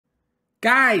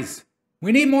Guys,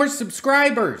 we need more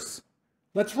subscribers.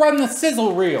 Let's run the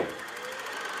sizzle reel.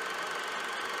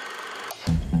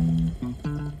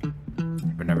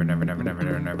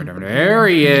 There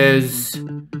he is.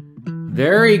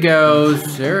 There he goes.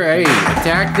 Hey,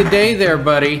 attack the day there,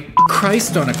 buddy.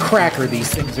 Christ on a cracker,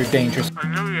 these things are dangerous. I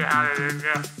knew you had it in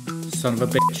you. Son of a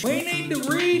bitch. We need to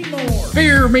read more.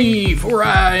 Fear me, for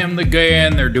I am the guy,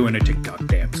 and they're doing a TikTok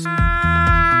dance.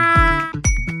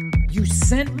 You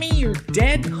sent me your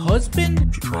dead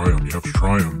husband? To try him, you have to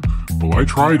try him. Well, I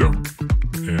tried him,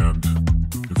 and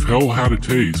if hell had a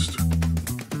taste,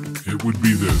 it would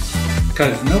be this.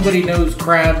 Because nobody knows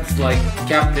crabs like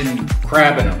Captain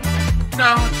Crabbin'em.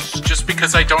 No, it's just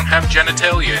because I don't have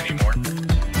genitalia anymore.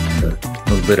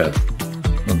 A little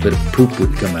bit of poop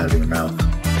would come out of your mouth.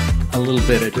 A little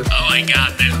bit of... Oh my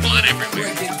god, there's blood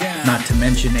everywhere. Not to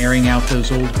mention airing out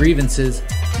those old grievances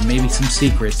and maybe some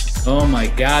secrets. Oh my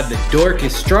god, the dork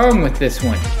is strong with this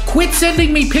one. Quit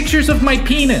sending me pictures of my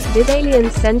penis! Did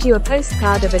aliens send you a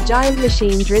postcard of a giant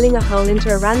machine drilling a hole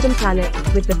into a random planet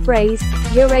with the phrase,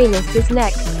 Uranus is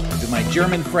next? To my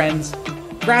German friends,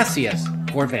 gracias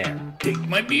por ver. Take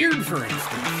my beard, for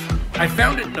instance. I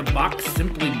found it in a box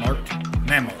simply marked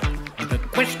mammal with a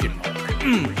question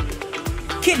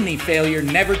mark. Kidney failure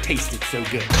never tasted so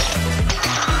good.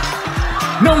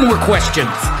 No more questions!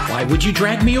 Why would you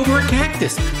drag me over a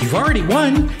cactus? You've already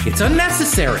won. It's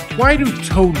unnecessary. Why do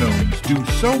toe gnomes do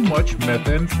so much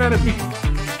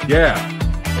methamphetamine? Yeah,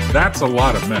 that's a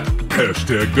lot of meth.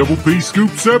 Hashtag double P scoop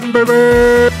 7,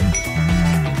 baby!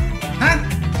 Huh?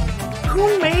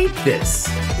 Who made this?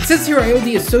 It says here I owe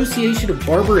the Association of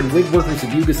Barber and Wig Workers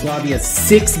of Yugoslavia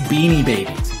 6 Beanie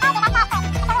Babies.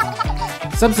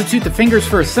 Substitute the fingers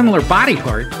for a similar body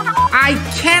part. I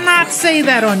cannot say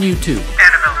that on YouTube.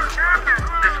 Annabelle,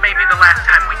 this may be the last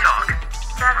time we talk.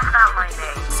 That's not my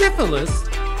name. Syphilis?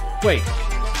 Wait,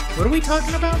 what are we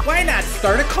talking about? Why not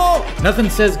start a cult?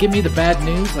 Nothing says give me the bad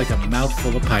news like a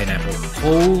mouthful of pineapple.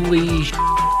 Holy sh**,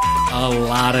 a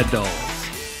lot of dolls.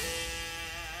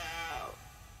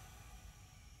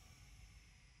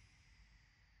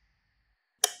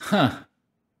 Huh.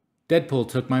 Deadpool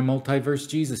took my multiverse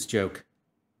Jesus joke.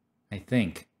 I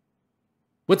think.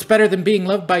 What's better than being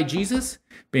loved by Jesus?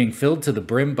 Being filled to the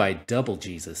brim by double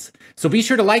Jesus. So be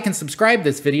sure to like and subscribe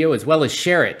this video as well as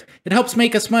share it. It helps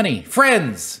make us money.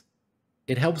 Friends!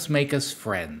 It helps make us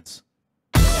friends.